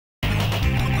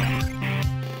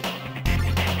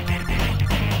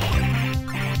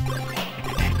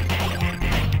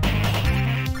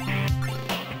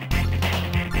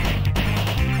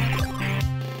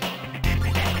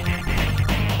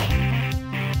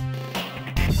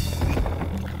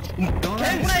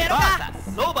ほらやろうか。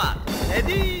ロバレ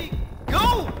ディーゴ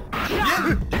ー。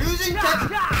龍神キャッ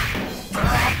チ。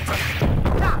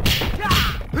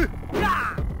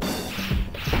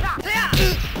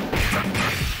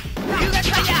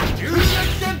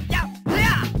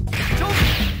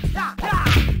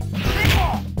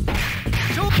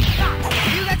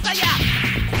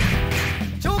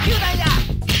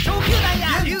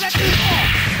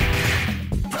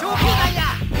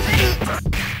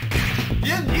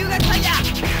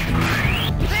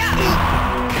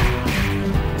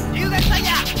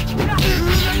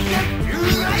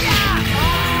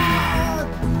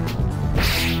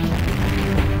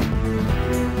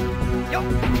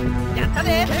やった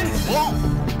ね。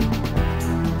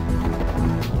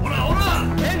ほらほら。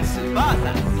ケンスバー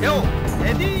サスセオ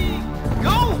レディーゴ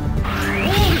ー。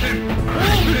オープンオ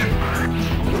ープン。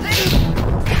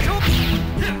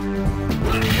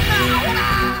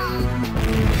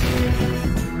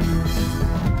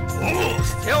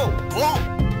セオボン。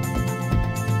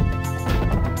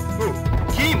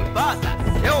キムバーサス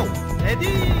セオレディ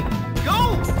ーゴ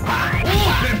ー。オー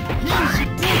プンヒン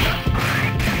ジ。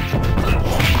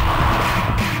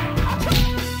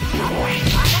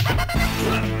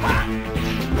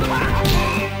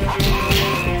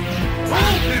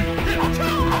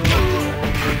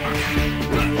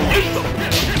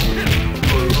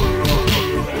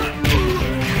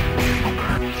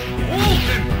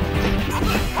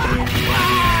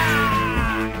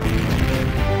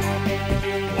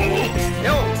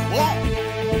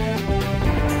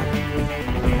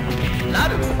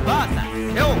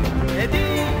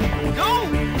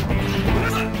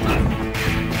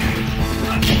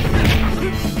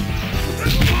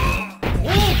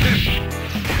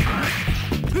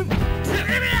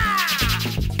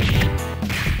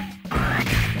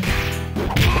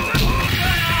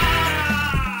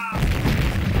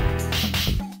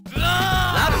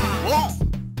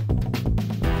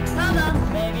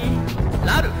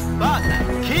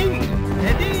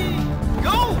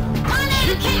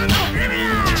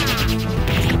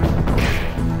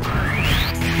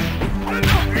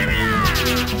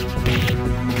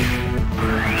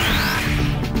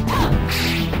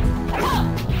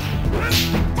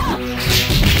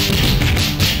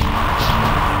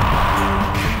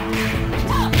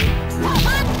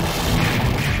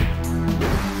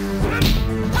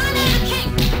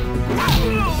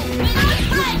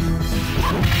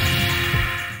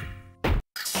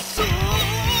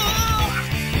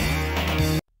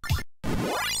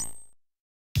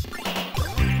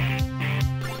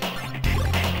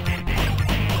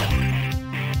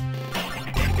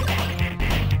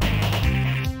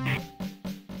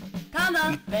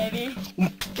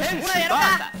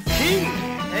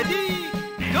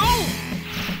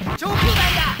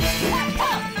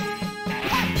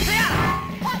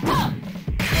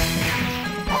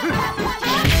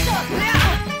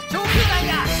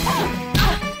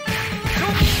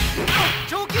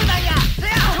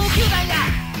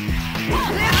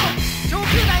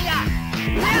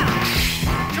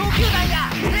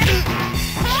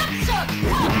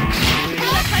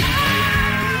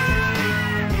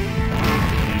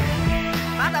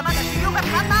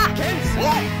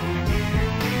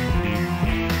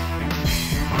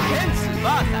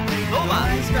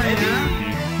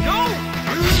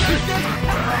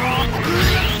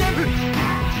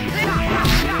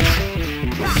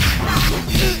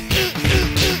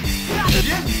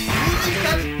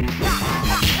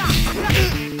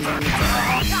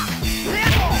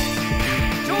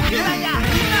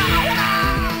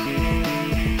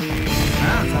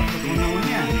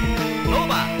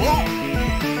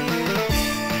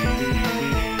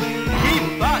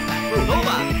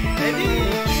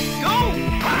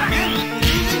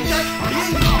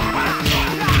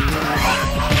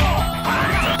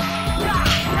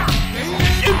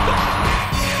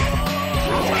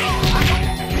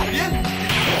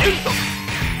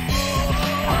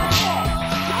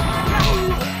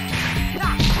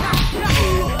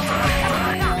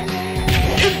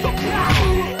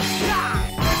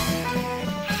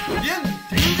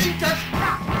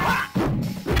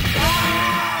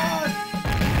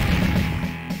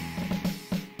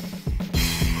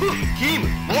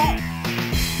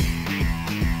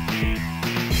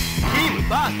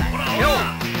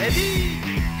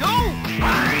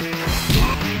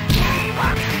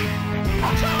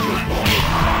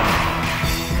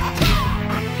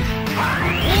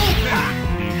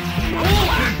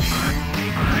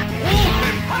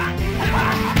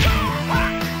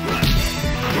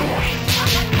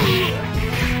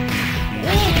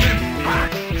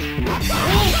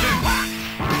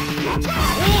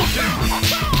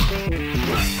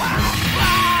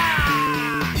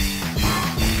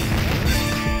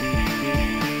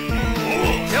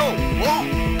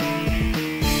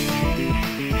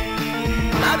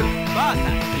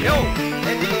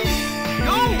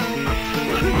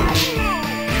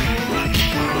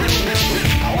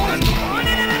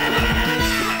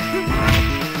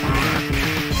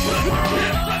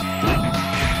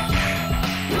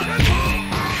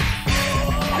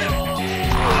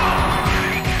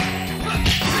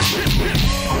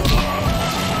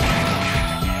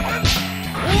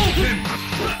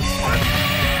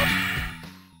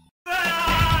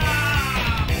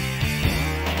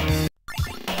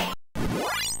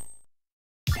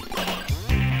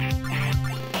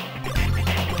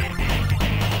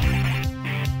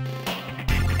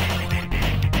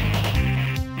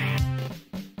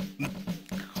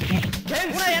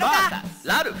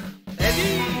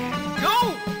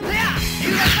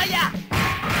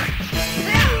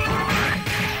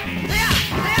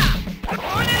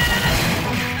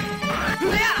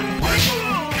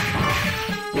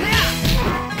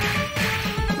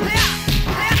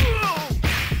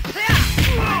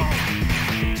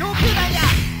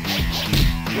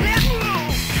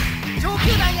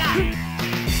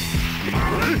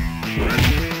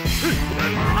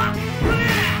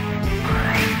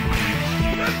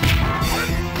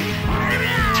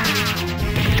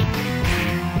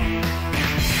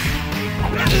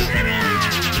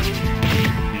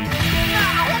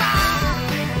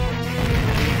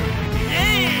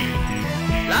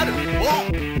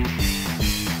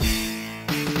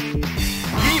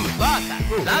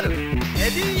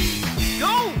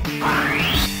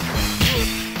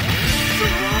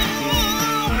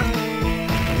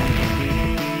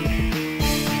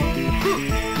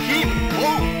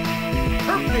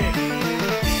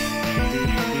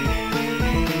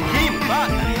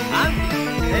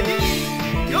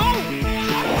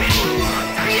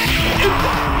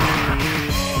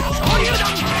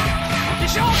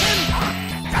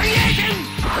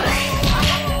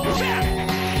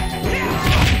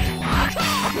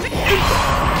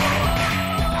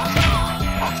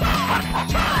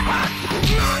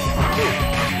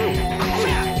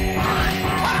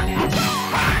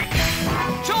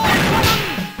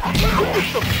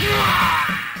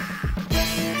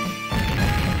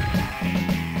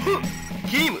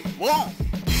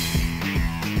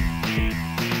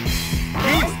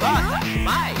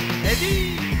前レデ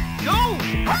ィーゴー。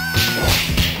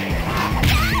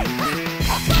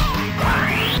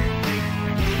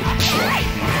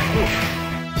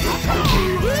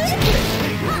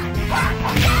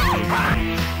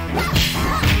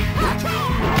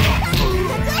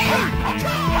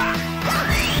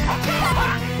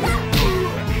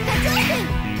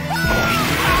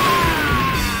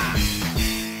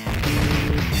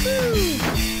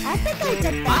汗かいちゃ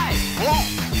った。前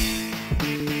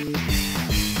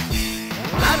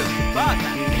なるバーサ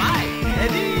前レ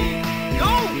ディーゴ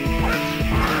ー。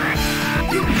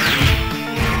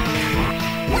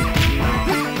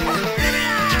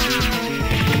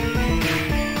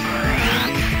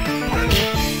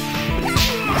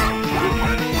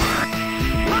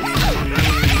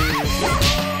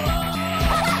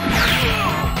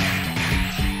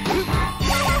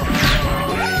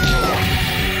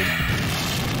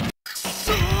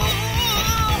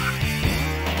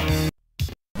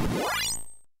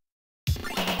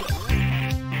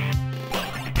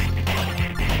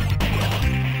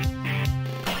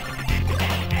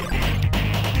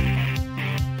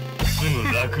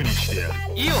楽にしてやる。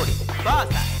イオリバ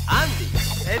ーサアンデ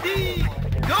ィレディー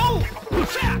ゴー。どう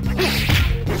した？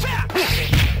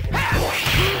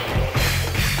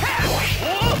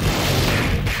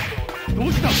ど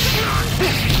うした？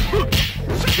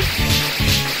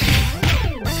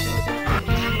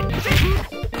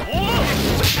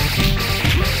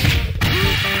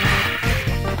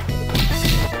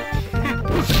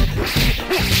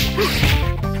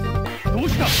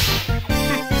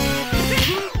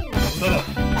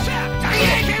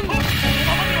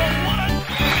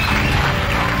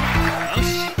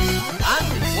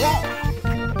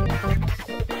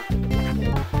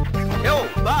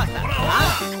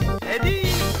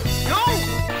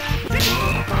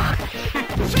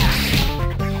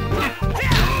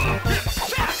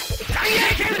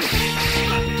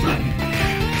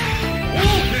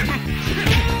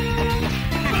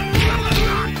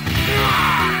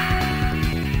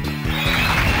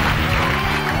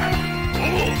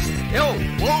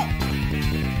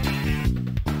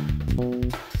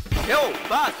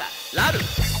ラル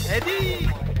レディー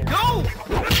ゴー。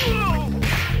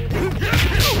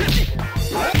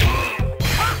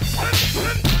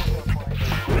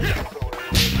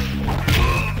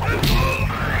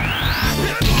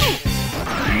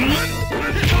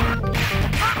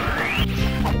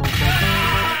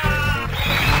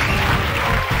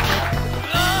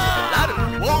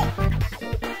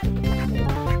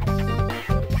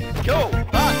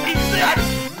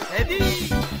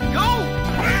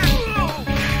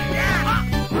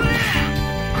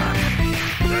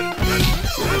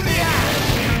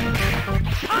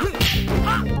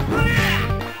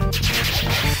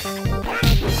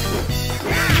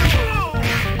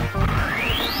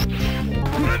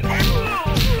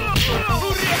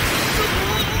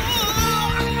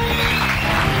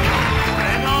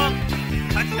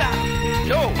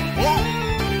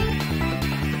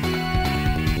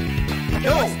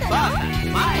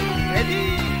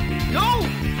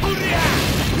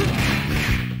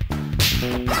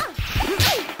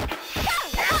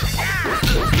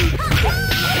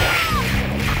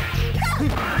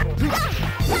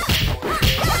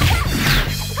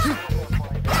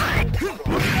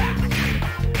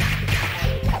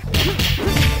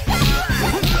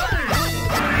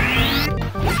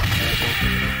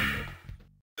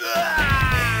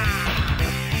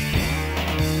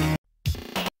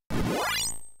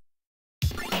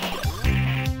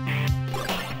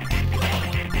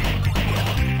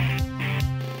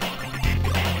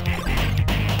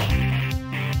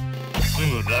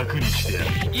楽にしてやる。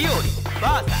イオリ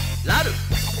バーサラル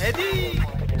レディー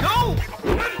ゴー。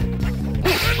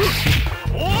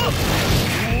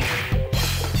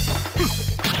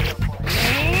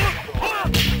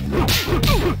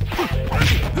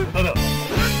ただ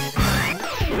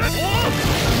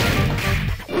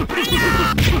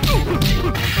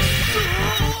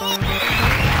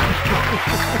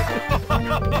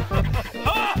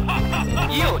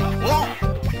イオリ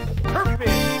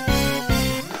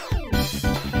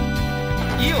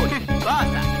イオリバー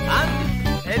サアン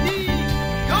ディレディー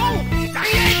ゴー。大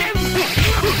英剣。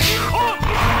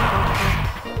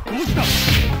どうした？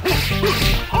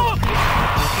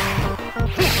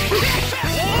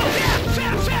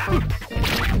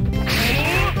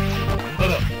ただ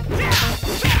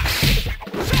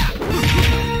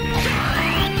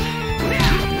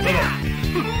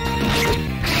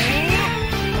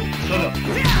ただ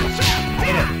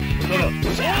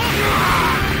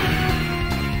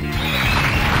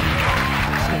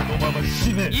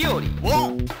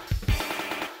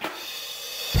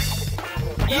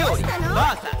イオリ VS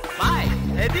マイ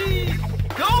レディー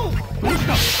ゴー。どうし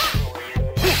た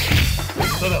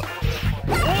ただ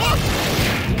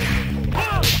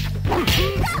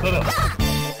ただ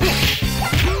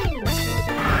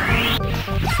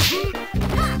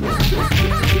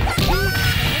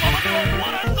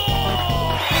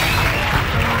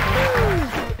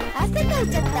汗かい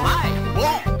ちゃった。マイボ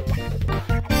ン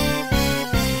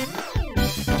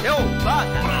テオ VS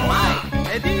マイ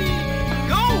レディー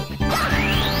ゴー。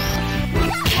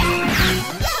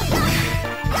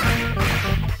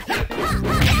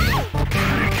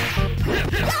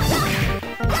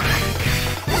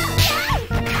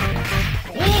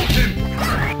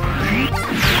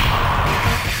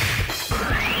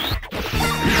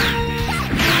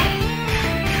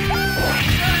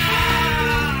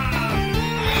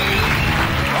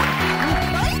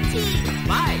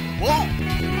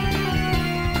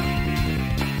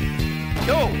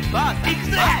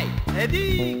レデ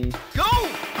ィーゴー。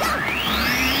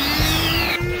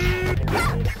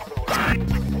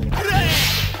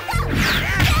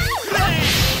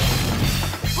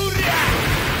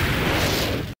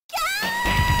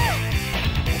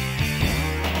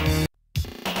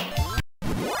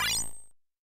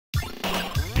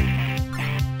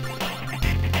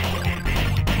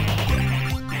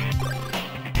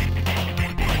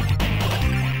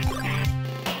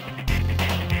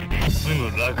すぐ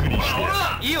楽にしてや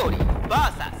る。イオリ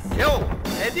VS テオ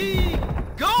レディー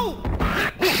ゴー。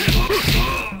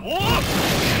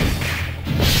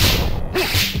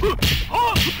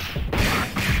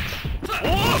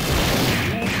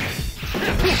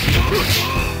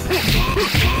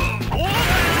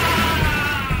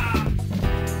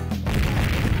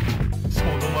そ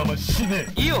のまま死ね。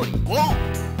イオリボン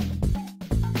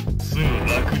すぐ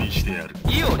楽にしてやる。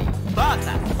イオリ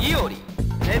VS イオリ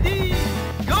レディー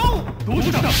ゴー。どう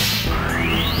した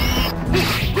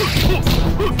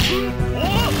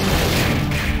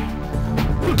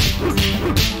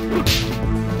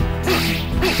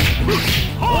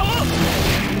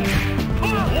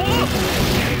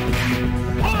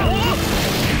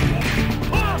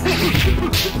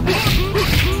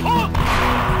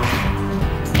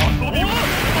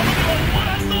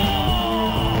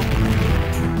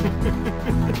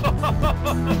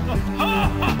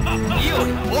イオ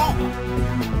リボン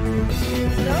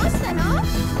どうしたの？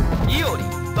イオリ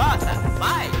VS マ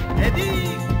イレディ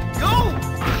ーゴー。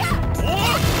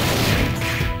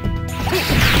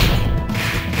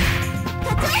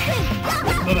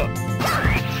ただ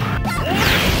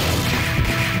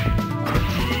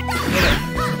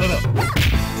ただ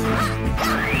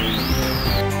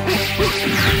日本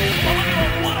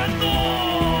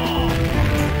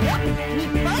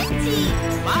一。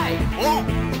マイボン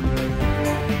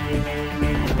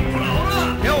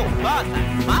テオ VS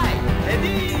マイレデ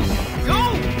ィーゴ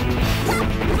ー。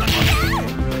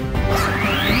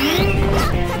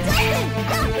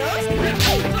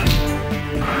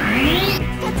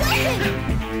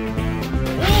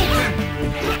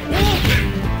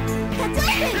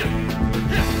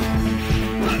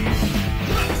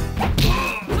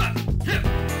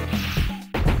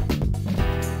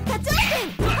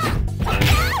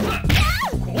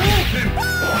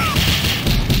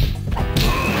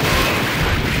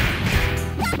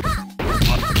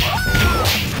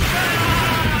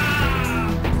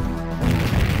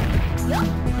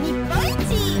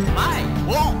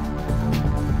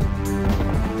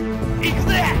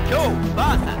今日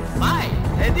VS マイ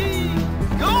レディー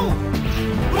ゴー。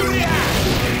うりゃ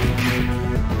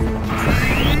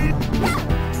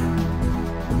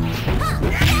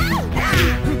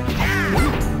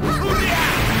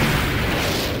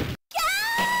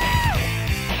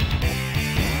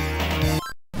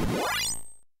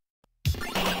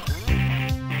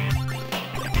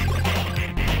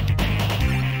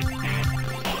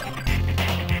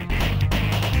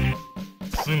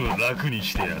すぐ楽に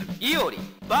してやる。イオリ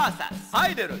VS ア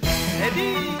イドルレデ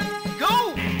ィーゴ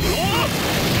ー。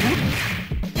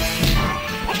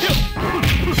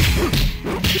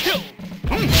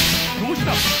どうし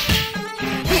た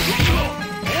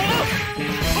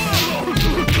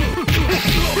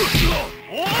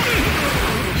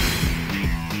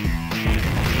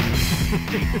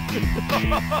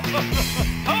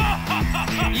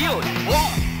イオリボン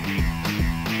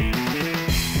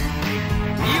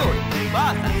イオリ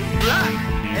VS ブラッ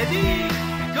クレディー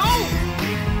ゴー。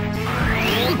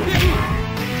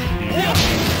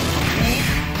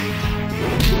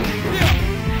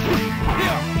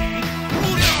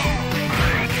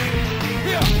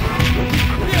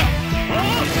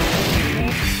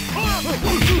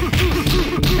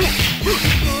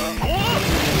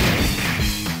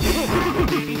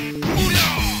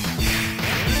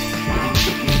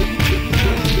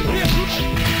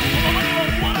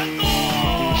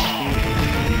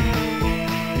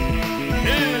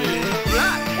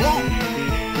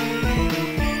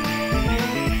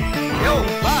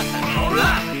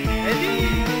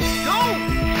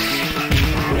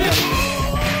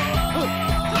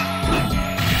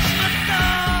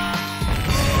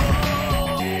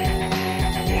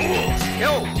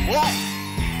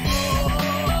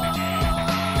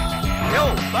テオ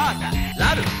バーサ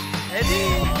ラルレディ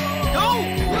ーゴ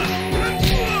ー。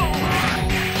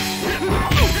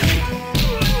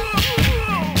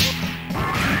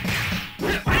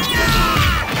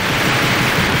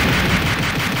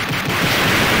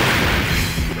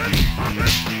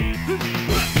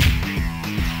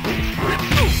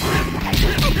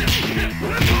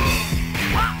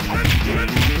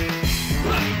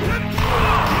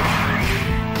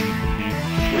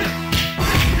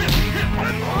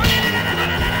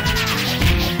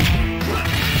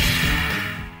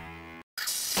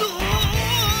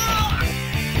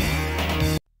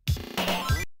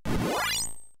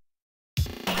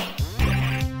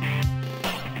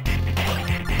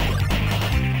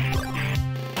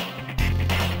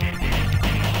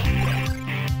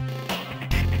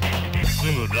す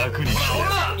ぐ楽にしてや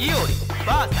る。イオリ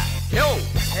バーサテオ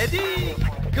レディー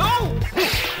ゴ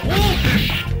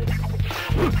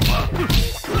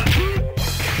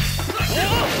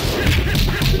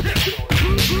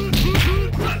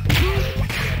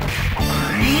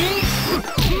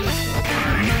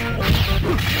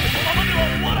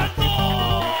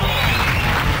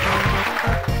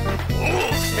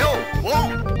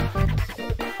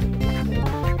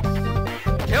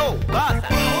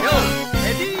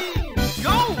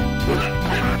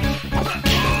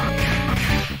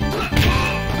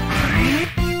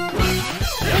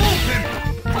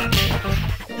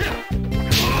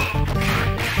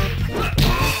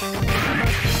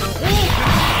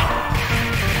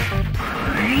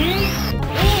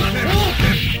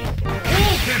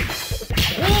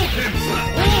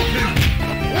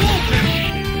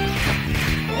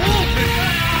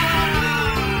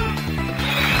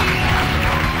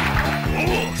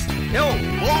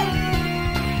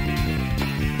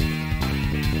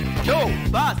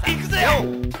バーサ行くぜ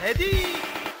レディ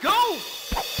ーゴ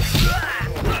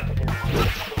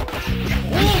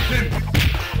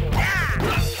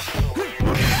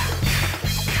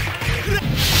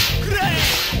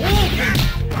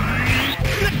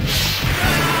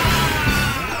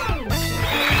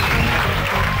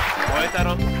超えた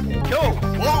ろ今日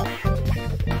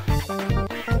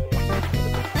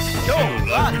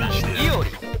バーサイオリ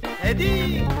レデ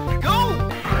ィーゴ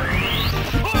ー。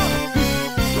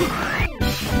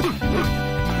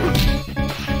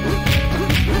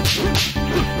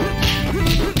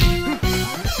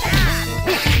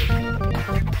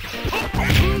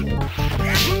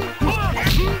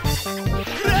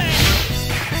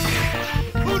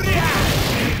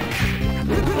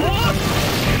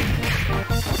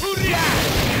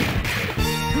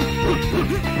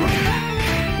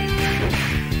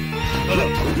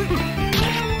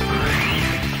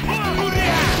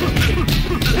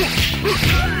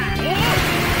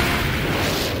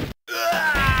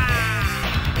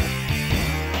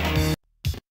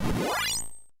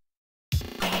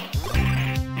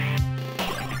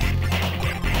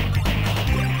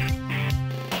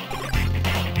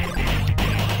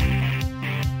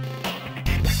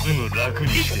すぐ楽に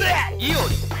してやる。イオ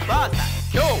リバーサ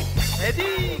今日レディ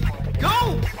ーゴ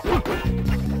ー。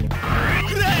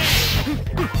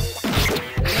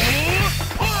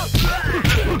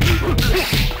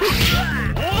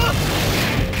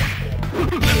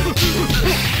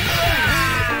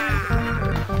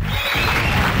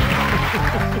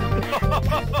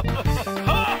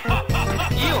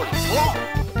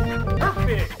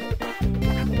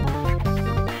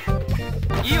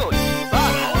イオリバー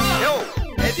サ今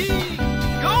日レディー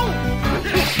ゴー。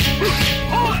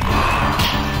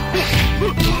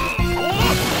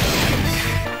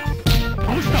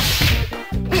どうした？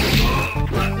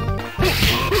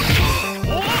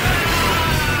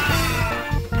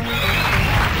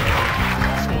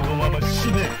そのまま死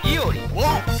ね。イオリバ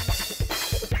ー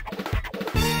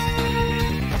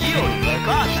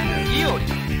サイオリ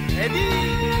レディ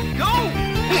ーゴー。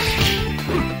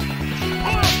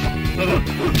ただ